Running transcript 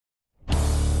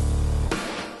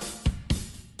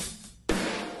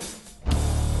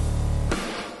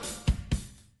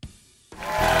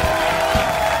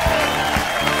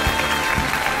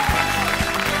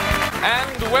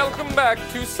welcome back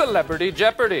to Celebrity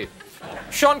Jeopardy.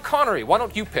 Sean Connery, why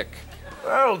don't you pick?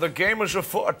 Well, the game is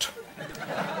afoot.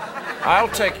 I'll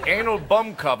take anal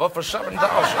bum cover for $7,000.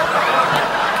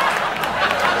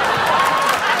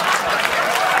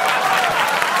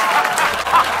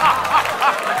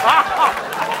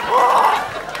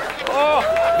 Oh,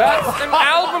 that's an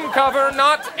album cover,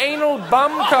 not anal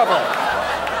bum cover.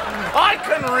 I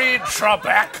can read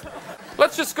Trebek.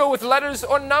 Let's just go with letters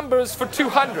or numbers for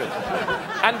 200.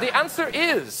 And the answer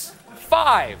is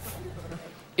 5.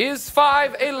 Is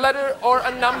 5 a letter or a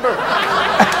number?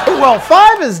 Well,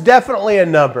 5 is definitely a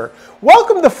number.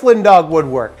 Welcome to Flynndogg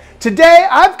Woodwork. Today,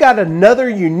 I've got another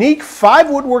unique 5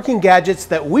 woodworking gadgets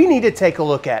that we need to take a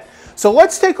look at. So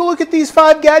let's take a look at these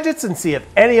 5 gadgets and see if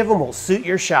any of them will suit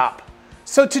your shop.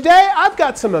 So today, I've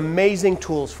got some amazing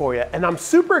tools for you, and I'm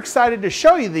super excited to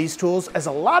show you these tools, as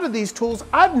a lot of these tools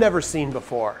I've never seen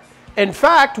before. In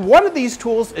fact, one of these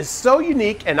tools is so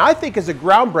unique and I think is a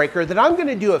groundbreaker that I'm going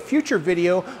to do a future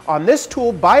video on this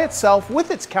tool by itself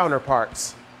with its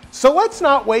counterparts. So let's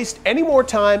not waste any more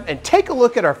time and take a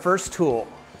look at our first tool.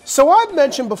 So I've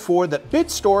mentioned before that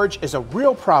bit storage is a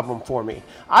real problem for me.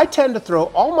 I tend to throw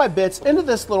all my bits into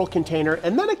this little container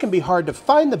and then it can be hard to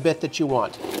find the bit that you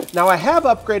want. Now I have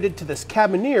upgraded to this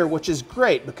cabineer, which is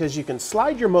great because you can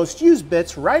slide your most used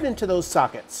bits right into those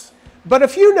sockets. But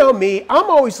if you know me, I'm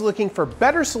always looking for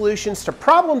better solutions to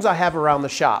problems I have around the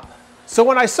shop. So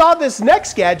when I saw this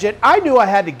next gadget, I knew I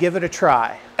had to give it a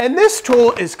try. And this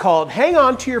tool is called Hang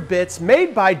On To Your Bits,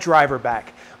 made by Driverback.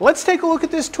 Let's take a look at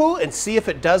this tool and see if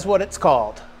it does what it's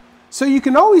called. So you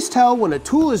can always tell when a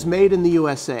tool is made in the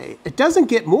USA. It doesn't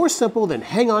get more simple than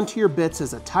Hang On To Your Bits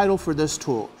as a title for this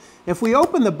tool. If we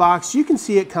open the box, you can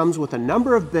see it comes with a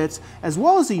number of bits as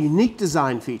well as a unique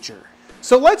design feature.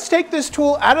 So let's take this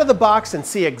tool out of the box and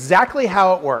see exactly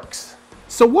how it works.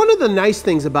 So one of the nice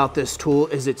things about this tool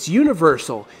is it's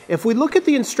universal. If we look at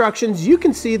the instructions, you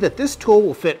can see that this tool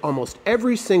will fit almost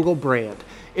every single brand.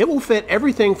 It will fit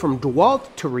everything from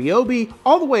DeWalt to Ryobi,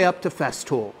 all the way up to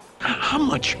Festool. How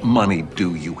much money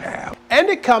do you have? And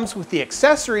it comes with the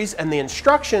accessories and the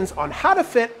instructions on how to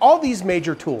fit all these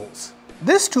major tools.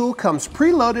 This tool comes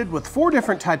preloaded with 4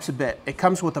 different types of bit. It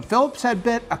comes with a Phillips head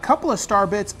bit, a couple of star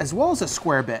bits, as well as a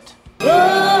square bit.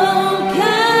 Oh,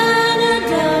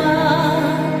 Canada.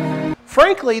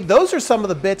 Frankly, those are some of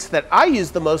the bits that I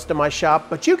use the most in my shop,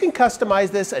 but you can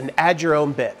customize this and add your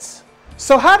own bits.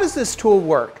 So how does this tool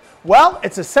work? Well,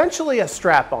 it's essentially a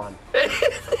strap-on. It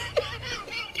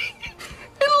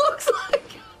looks like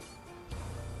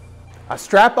a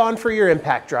strap-on for your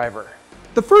impact driver.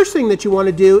 The first thing that you want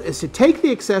to do is to take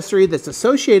the accessory that's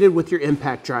associated with your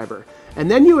impact driver, and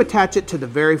then you attach it to the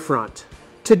very front.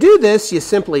 To do this, you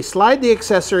simply slide the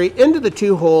accessory into the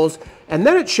 2 holes, and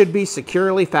then it should be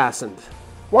securely fastened.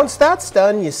 Once that's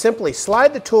done, you simply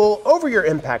slide the tool over your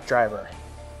impact driver.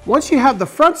 Once you have the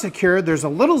front secured, there's a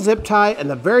little zip tie in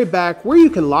the very back where you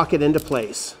can lock it into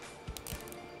place.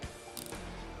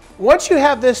 Once you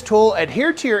have this tool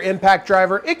adhered to your impact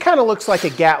driver, it kind of looks like a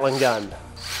Gatling gun.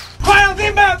 Files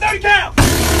inbound, 30 down!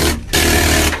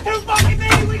 Too fucking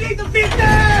many, we need the 50!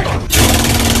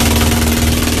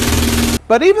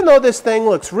 But even though this thing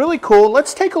looks really cool,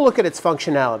 let's take a look at its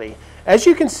functionality. As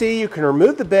you can see, you can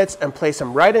remove the bits and place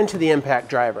them right into the impact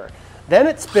driver. Then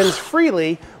it spins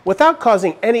freely without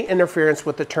causing any interference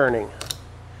with the turning.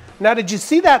 Now, did you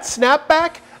see that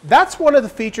snapback? That's one of the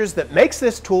features that makes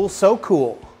this tool so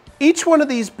cool. Each one of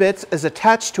these bits is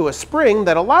attached to a spring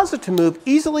that allows it to move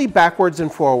easily backwards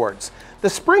and forwards. The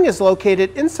spring is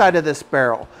located inside of this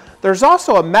barrel. There's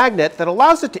also a magnet that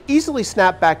allows it to easily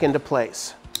snap back into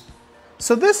place.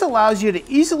 So this allows you to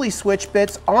easily switch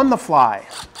bits on the fly.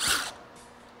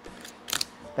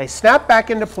 They snap back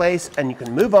into place and you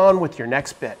can move on with your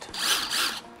next bit.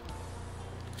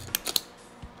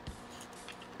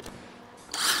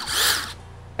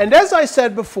 And as I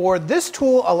said before, this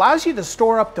tool allows you to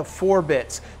store up to 4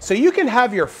 bits, so you can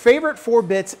have your favorite 4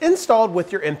 bits installed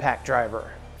with your impact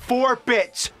driver. 4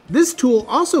 bits! This tool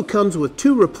also comes with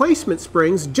 2 replacement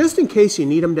springs just in case you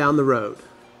need them down the road.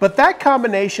 But that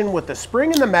combination with the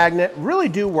spring and the magnet really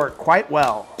do work quite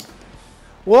well.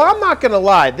 Well, I'm not going to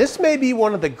lie, this may be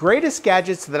one of the greatest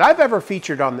gadgets that I've ever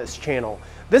featured on this channel.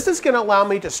 This is going to allow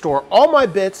me to store all my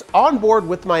bits on board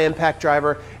with my impact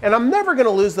driver, and I'm never going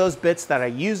to lose those bits that I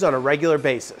use on a regular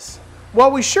basis. Well,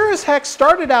 we sure as heck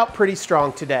started out pretty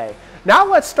strong today. Now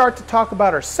let's start to talk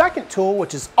about our second tool,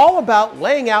 which is all about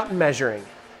laying out and measuring.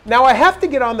 Now I have to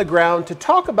get on the ground to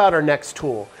talk about our next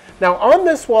tool. Now on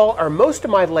this wall are most of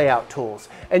my layout tools,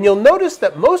 and you'll notice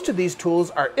that most of these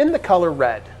tools are in the color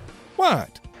red.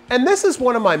 What? And this is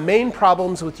one of my main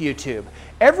problems with YouTube.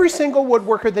 Every single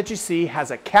woodworker that you see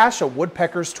has a cache of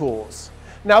woodpeckers tools.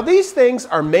 Now these things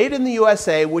are made in the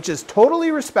USA, which is totally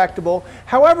respectable.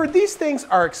 However, these things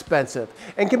are expensive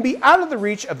and can be out of the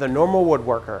reach of the normal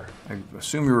woodworker. I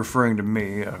assume you're referring to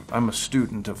me. I'm a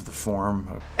student of the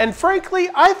form. And frankly,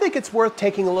 I think it's worth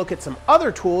taking a look at some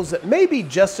other tools that may be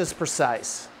just as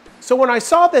precise. So when I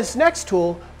saw this next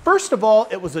tool, first of all,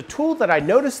 it was a tool that I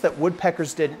noticed that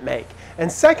woodpeckers didn't make.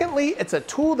 And secondly, it's a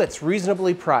tool that's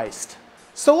reasonably priced.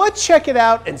 So let's check it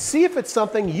out and see if it's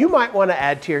something you might want to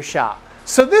add to your shop.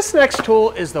 So this next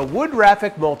tool is the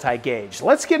woodraphic multi-gauge.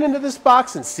 Let's get into this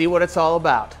box and see what it's all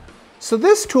about. So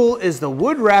this tool is the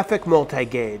woodraphic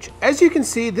multi-gauge. As you can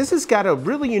see, this has got a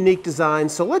really unique design,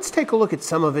 so let's take a look at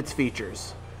some of its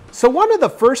features. So one of the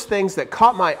first things that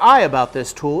caught my eye about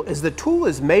this tool is the tool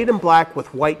is made in black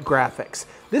with white graphics.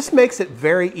 This makes it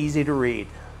very easy to read.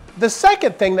 The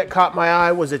second thing that caught my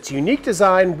eye was its unique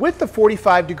design with the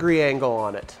 45-degree angle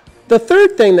on it. The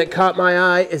third thing that caught my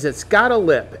eye is it's got a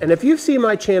lip, and if you've seen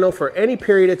my channel for any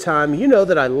period of time, you know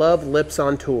that I love lips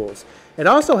on tools. It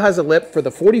also has a lip for the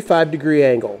 45-degree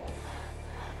angle.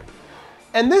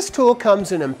 And this tool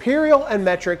comes in imperial and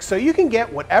metric, so you can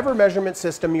get whatever measurement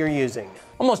system you're using.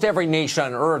 Almost every nation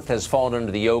on earth has fallen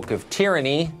under the yoke of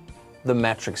tyranny, the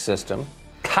metric system,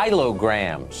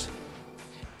 kilograms.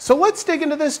 So let's dig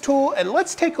into this tool and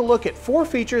let's take a look at 4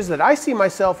 features that I see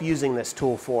myself using this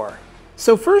tool for.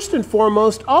 So first and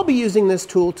foremost, I'll be using this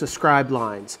tool to scribe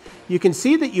lines. You can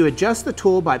see that you adjust the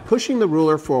tool by pushing the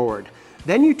ruler forward.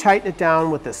 Then you tighten it down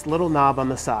with this little knob on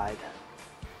the side.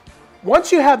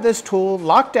 Once you have this tool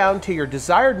locked down to your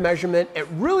desired measurement, it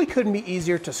really couldn't be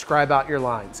easier to scribe out your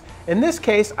lines. In this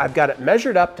case, I've got it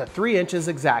measured up to 3 inches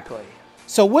exactly.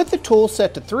 So with the tool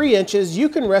set to 3 inches, you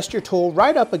can rest your tool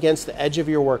right up against the edge of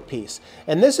your workpiece.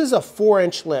 And this is a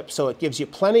 4-inch lip, so it gives you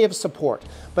plenty of support.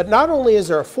 But not only is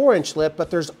there a 4-inch lip,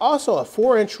 but there's also a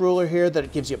 4-inch ruler here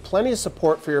that gives you plenty of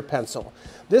support for your pencil.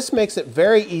 This makes it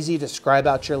very easy to scribe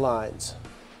out your lines.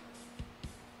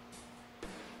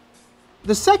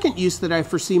 The second use that I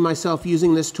foresee myself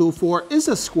using this tool for is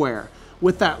a square.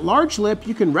 With that large lip,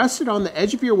 you can rest it on the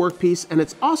edge of your workpiece, and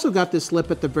it's also got this lip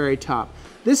at the very top.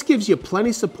 This gives you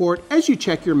plenty support as you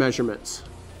check your measurements.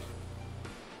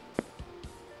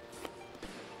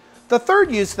 The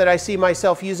third use that I see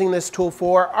myself using this tool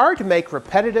for are to make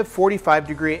repetitive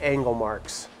 45-degree angle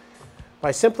marks. By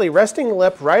simply resting the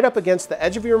lip right up against the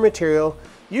edge of your material,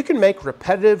 you can make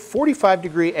repetitive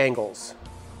 45-degree angles.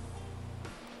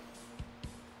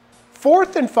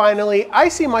 Fourth and finally, I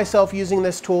see myself using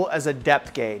this tool as a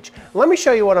depth gauge. Let me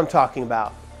show you what I'm talking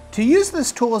about. To use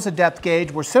this tool as a depth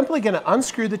gauge, we're simply going to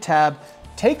unscrew the tab,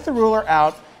 take the ruler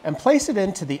out, and place it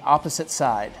into the opposite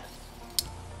side.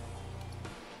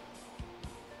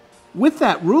 With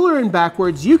that ruler in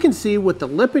backwards, you can see with the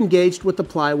lip engaged with the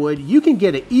plywood, you can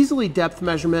get an easily depth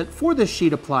measurement for this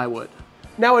sheet of plywood.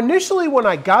 Now initially when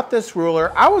I got this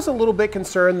ruler, I was a little bit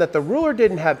concerned that the ruler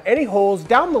didn't have any holes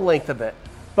down the length of it.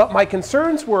 But my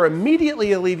concerns were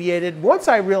immediately alleviated once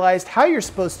I realized how you're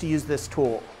supposed to use this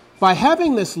tool. By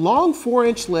having this long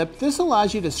 4-inch lip, this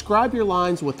allows you to scribe your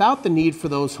lines without the need for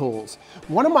those holes.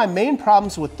 One of my main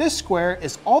problems with this square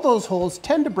is all those holes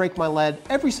tend to break my lead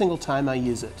every single time I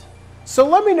use it. So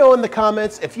let me know in the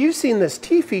comments if you've seen this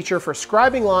T feature for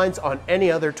scribing lines on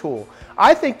any other tool.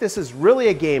 I think this is really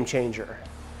a game changer.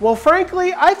 Well,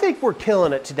 frankly, I think we're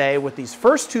killing it today with these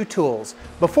first 2 tools.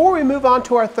 Before we move on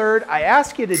to our third, I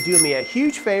ask you to do me a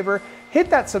huge favor, hit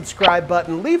that subscribe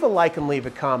button, leave a like, and leave a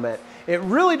comment. It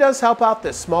really does help out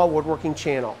this small woodworking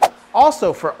channel.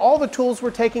 Also, for all the tools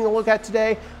we're taking a look at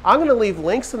today, I'm going to leave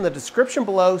links in the description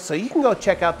below so you can go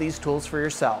check out these tools for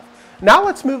yourself. Now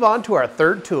let's move on to our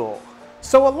third tool.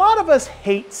 So a lot of us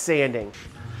hate sanding.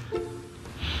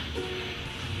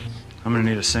 I'm gonna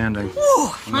need a sanding. Ooh,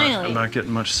 finally. I'm not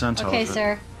getting much scent out of it. Okay,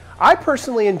 sir. I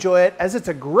personally enjoy it as it's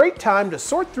a great time to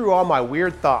sort through all my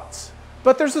weird thoughts.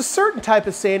 But there's a certain type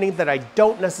of sanding that I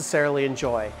don't necessarily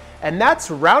enjoy, and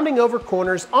that's rounding over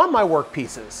corners on my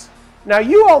workpieces. Now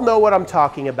you all know what I'm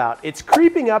talking about. It's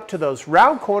creeping up to those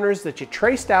round corners that you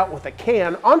traced out with a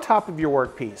can on top of your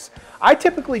workpiece. I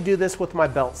typically do this with my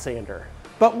belt sander.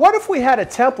 But what if we had a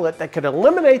template that could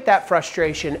eliminate that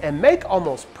frustration and make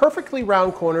almost perfectly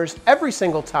round corners every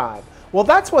single time? Well,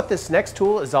 that's what this next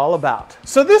tool is all about.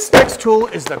 So this next tool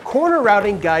is the Corner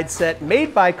Routing Guide Set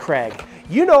made by Craig.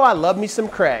 You know I love me some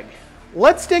Craig.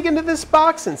 Let's dig into this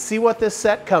box and see what this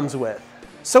set comes with.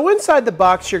 So inside the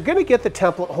box, you're going to get the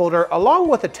template holder along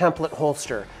with a template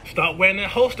holster. Stop wearing that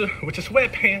holster with your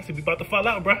sweatpants if you about to fall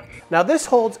out, bro. Now this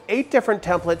holds 8 different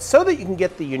templates so that you can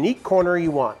get the unique corner you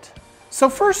want. So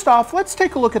first off, let's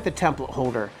take a look at the template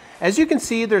holder. As you can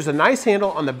see, there's a nice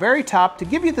handle on the very top to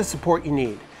give you the support you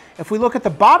need. If we look at the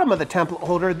bottom of the template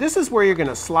holder, this is where you're going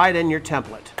to slide in your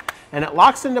template. And it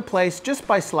locks into place just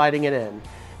by sliding it in.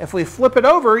 If we flip it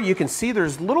over, you can see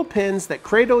there's little pins that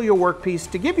cradle your workpiece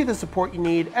to give you the support you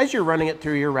need as you're running it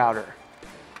through your router.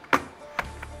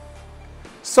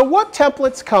 So what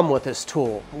templates come with this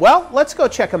tool? Well, let's go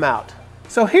check them out.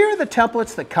 So here are the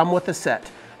templates that come with the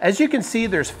set. As you can see,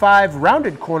 there's 5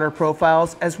 rounded corner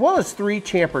profiles as well as 3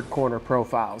 chamfered corner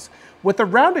profiles. With the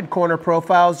rounded corner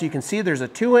profiles, you can see there's a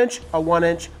 2-inch, a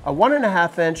 1-inch, a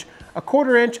 1.5 inch, a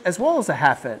 1/4 inch, as well as a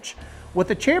 1/2 inch. With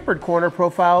the chamfered corner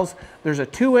profiles, there's a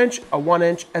 2-inch, a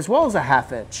 1-inch, as well as a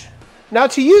 1/2 inch. Now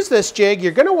to use this jig,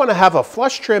 you're going to want to have a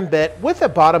flush trim bit with a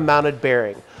bottom mounted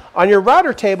bearing. On your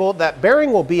router table, that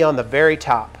bearing will be on the very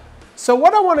top. So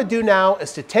what I want to do now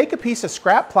is to take a piece of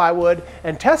scrap plywood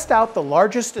and test out the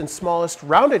largest and smallest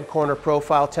rounded corner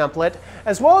profile template,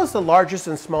 as well as the largest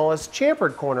and smallest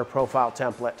chamfered corner profile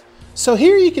template. So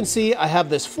here you can see I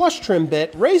have this flush trim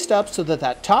bit raised up so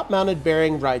that top mounted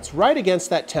bearing rides right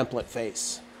against that template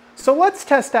face. So let's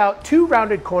test out 2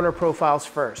 rounded corner profiles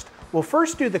first. We'll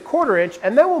first do the 1/4 inch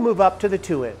and then we'll move up to the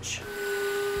 2-inch.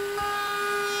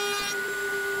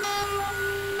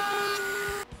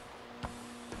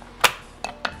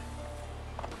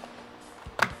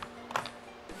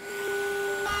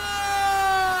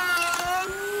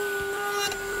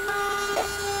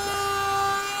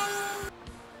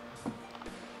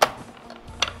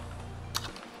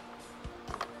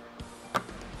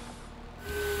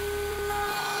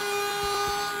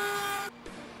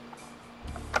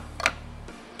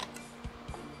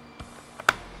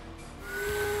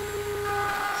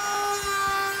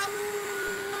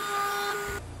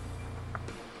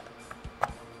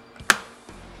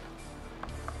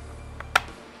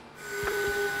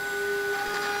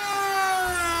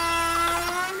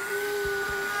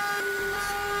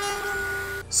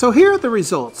 So here are the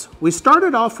results. We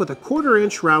started off with a 1/4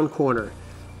 inch round corner.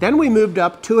 Then we moved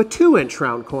up to a 2-inch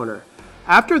round corner.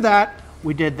 After that,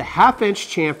 we did the 1/2 inch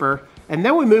chamfer, and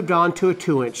then we moved on to a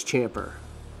 2-inch chamfer.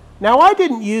 Now I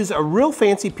didn't use a real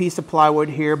fancy piece of plywood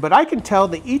here, but I can tell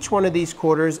that each one of these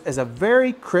quarters is a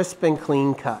very crisp and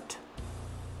clean cut.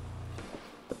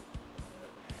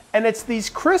 And it's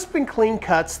these crisp and clean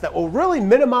cuts that will really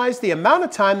minimize the amount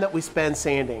of time that we spend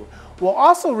sanding. We'll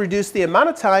also reduce the amount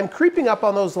of time creeping up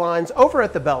on those lines over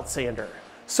at the belt sander.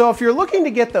 So if you're looking to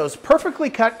get those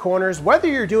perfectly cut corners, whether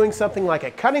you're doing something like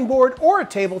a cutting board or a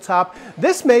tabletop,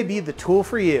 this may be the tool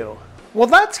for you. Well,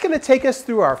 that's going to take us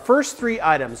through our first 3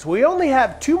 items. We only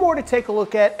have 2 more to take a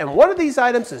look at, and one of these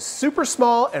items is super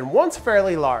small and one's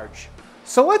fairly large.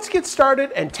 So let's get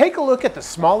started and take a look at the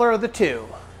smaller of the 2.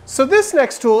 So this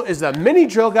next tool is a mini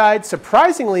drill guide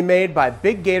surprisingly made by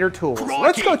Big Gator Tools.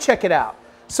 Let's go check it out.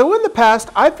 So in the past,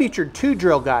 I've featured 2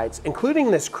 drill guides,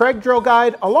 including this Craig drill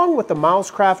guide along with the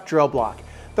milescraft drill block.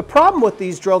 The problem with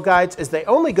these drill guides is they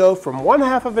only go from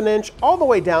 1/2 of an inch all the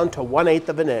way down to 1/8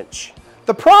 of an inch.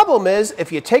 The problem is,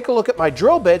 if you take a look at my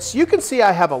drill bits, you can see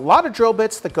I have a lot of drill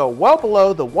bits that go well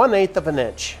below the 1/8 of an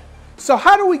inch. So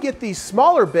how do we get these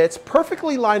smaller bits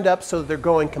perfectly lined up so that they're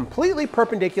going completely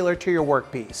perpendicular to your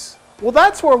workpiece? Well,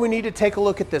 that's where we need to take a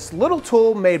look at this little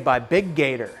tool made by Big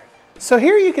Gator. So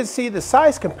here you can see the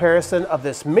size comparison of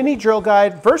this mini drill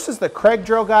guide versus the Craig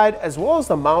drill guide as well as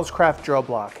the milescraft drill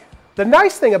block. The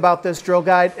nice thing about this drill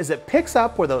guide is it picks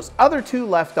up where those other 2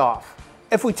 left off.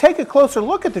 If we take a closer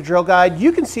look at the drill guide,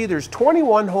 you can see there's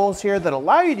 21 holes here that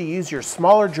allow you to use your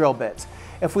smaller drill bits.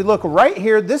 If we look right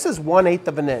here, this is 1/8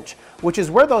 of an inch, which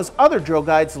is where those other drill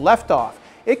guides left off.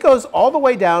 It goes all the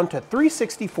way down to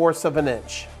 3/64 of an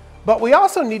inch. But we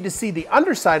also need to see the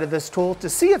underside of this tool to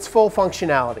see its full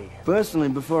functionality. Personally,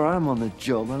 before I'm on the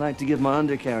job, I like to give my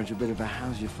undercarriage a bit of a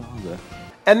how's your father.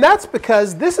 And that's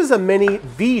because this is a mini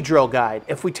V drill guide.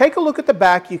 If we take a look at the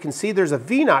back, you can see there's a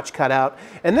V notch cut out,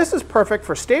 and this is perfect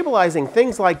for stabilizing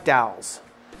things like dowels.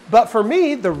 But for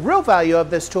me, the real value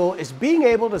of this tool is being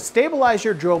able to stabilize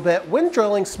your drill bit when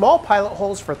drilling small pilot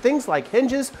holes for things like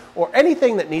hinges or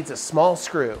anything that needs a small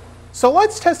screw. So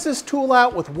let's test this tool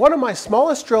out with one of my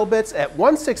smallest drill bits at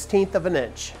 1/16 of an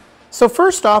inch. So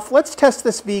first off, let's test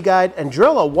this V-guide and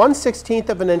drill a 1/16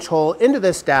 of an inch hole into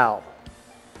this dowel.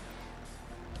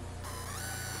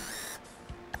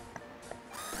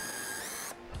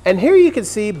 And here you can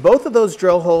see both of those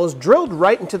drill holes drilled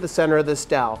right into the center of this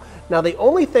dowel. Now the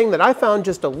only thing that I found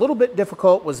just a little bit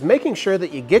difficult was making sure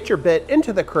that you get your bit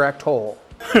into the correct hole.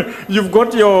 You've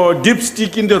got your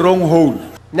dipstick in the wrong hole.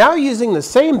 Now using the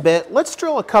same bit, let's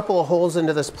drill a couple of holes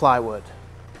into this plywood.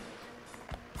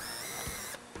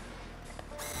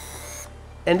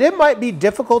 And it might be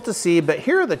difficult to see, but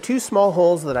here are the 2 small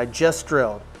holes that I just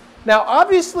drilled. Now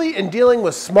obviously in dealing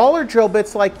with smaller drill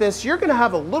bits like this, you're going to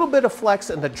have a little bit of flex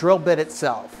in the drill bit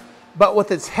itself. But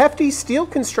with its hefty steel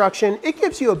construction, it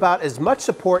gives you about as much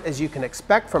support as you can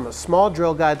expect from a small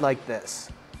drill guide like this.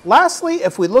 Lastly,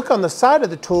 if we look on the side of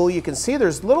the tool, you can see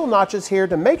there's little notches here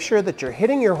to make sure that you're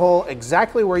hitting your hole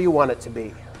exactly where you want it to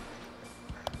be.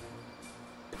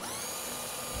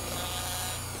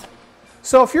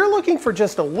 So if you're looking for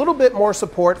just a little bit more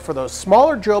support for those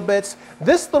smaller drill bits,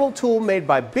 this little tool made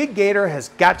by Big Gator has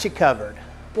got you covered.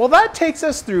 Well, that takes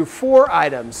us through 4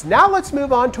 items. Now let's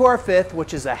move on to our 5th,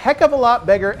 which is a heck of a lot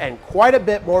bigger and quite a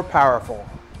bit more powerful.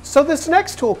 So this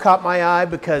next tool caught my eye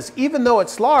because even though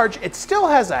it's large, it still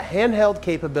has a handheld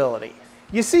capability.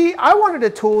 You see, I wanted a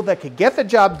tool that could get the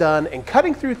job done in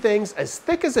cutting through things as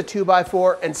thick as a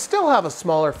 2x4 and still have a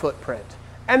smaller footprint.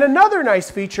 And another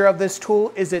nice feature of this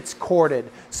tool is it's corded,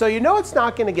 so you know it's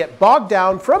not going to get bogged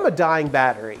down from a dying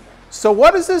battery. So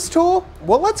what is this tool?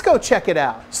 Well, let's go check it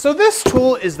out. So this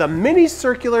tool is the mini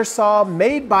circular saw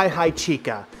made by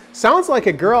Hychika. Sounds like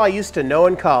a girl I used to know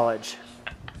in college.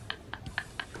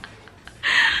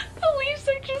 The leaves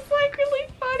are just like really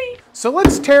funny. So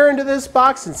let's tear into this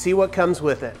box and see what comes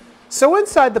with it. So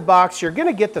inside the box, you're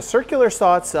going to get the circular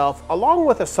saw itself along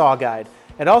with a saw guide.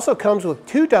 It also comes with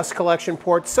 2 dust collection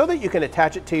ports so that you can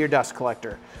attach it to your dust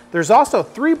collector. There's also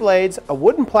 3 blades, a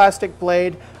wooden plastic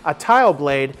blade, a tile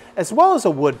blade, as well as a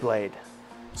wood blade.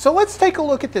 So let's take a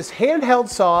look at this handheld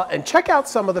saw and check out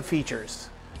some of the features.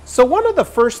 So one of the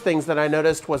first things that I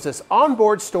noticed was this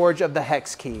onboard storage of the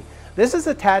hex key. This is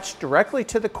attached directly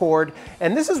to the cord,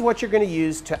 and this is what you're going to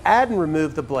use to add and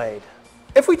remove the blade.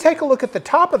 If we take a look at the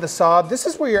top of the saw, this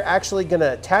is where you're actually going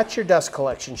to attach your dust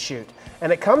collection chute.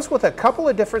 And it comes with a couple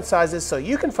of different sizes so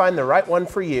you can find the right one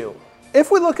for you. If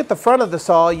we look at the front of the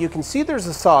saw, you can see there's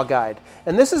a saw guide,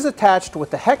 and this is attached with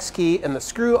the hex key and the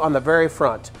screw on the very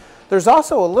front. There's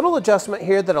also a little adjustment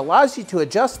here that allows you to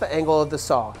adjust the angle of the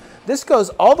saw. This goes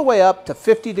all the way up to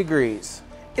 50 degrees.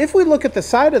 If we look at the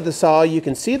side of the saw, you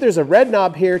can see there's a red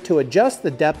knob here to adjust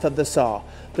the depth of the saw.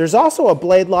 There's also a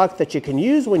blade lock that you can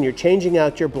use when you're changing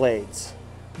out your blades.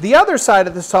 The other side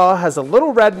of the saw has a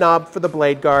little red knob for the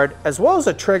blade guard, as well as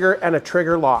a trigger and a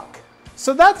trigger lock.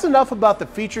 So that's enough about the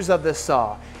features of this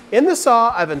saw. In the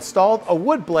saw, I've installed a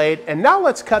wood blade, and now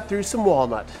let's cut through some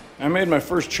walnut. I made my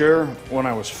first chair when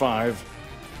I was 5,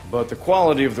 but the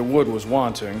quality of the wood was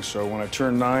wanting, so when I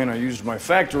turned 9, I used my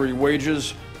factory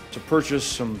wages to purchase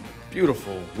some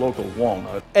beautiful local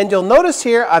walnut. And you'll notice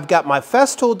here I've got my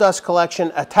festool dust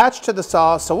collection attached to the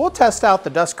saw, so we'll test out the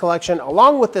dust collection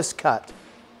along with this cut.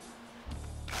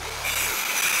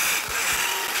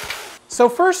 So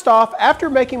first off, after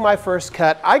making my first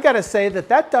cut, I gotta say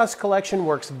that dust collection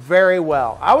works very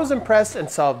well. I was impressed and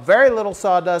saw very little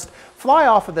sawdust fly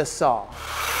off of this saw.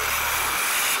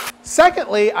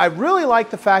 Secondly, I really like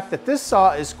the fact that this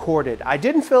saw is corded. I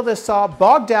didn't feel this saw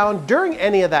bogged down during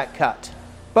any of that cut.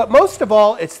 But most of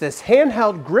all, it's this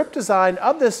handheld grip design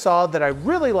of this saw that I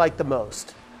really like the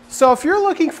most. So if you're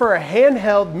looking for a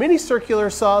handheld mini circular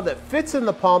saw that fits in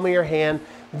the palm of your hand,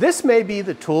 this may be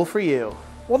the tool for you.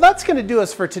 Well, that's going to do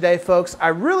us for today, folks. I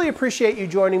really appreciate you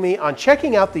joining me on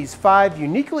checking out these 5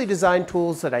 uniquely designed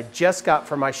tools that I just got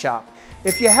from my shop.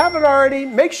 If you haven't already,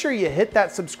 make sure you hit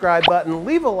that subscribe button,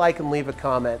 leave a like, and leave a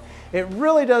comment. It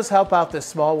really does help out this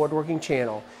small woodworking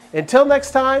channel. Until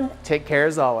next time, take care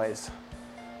as always.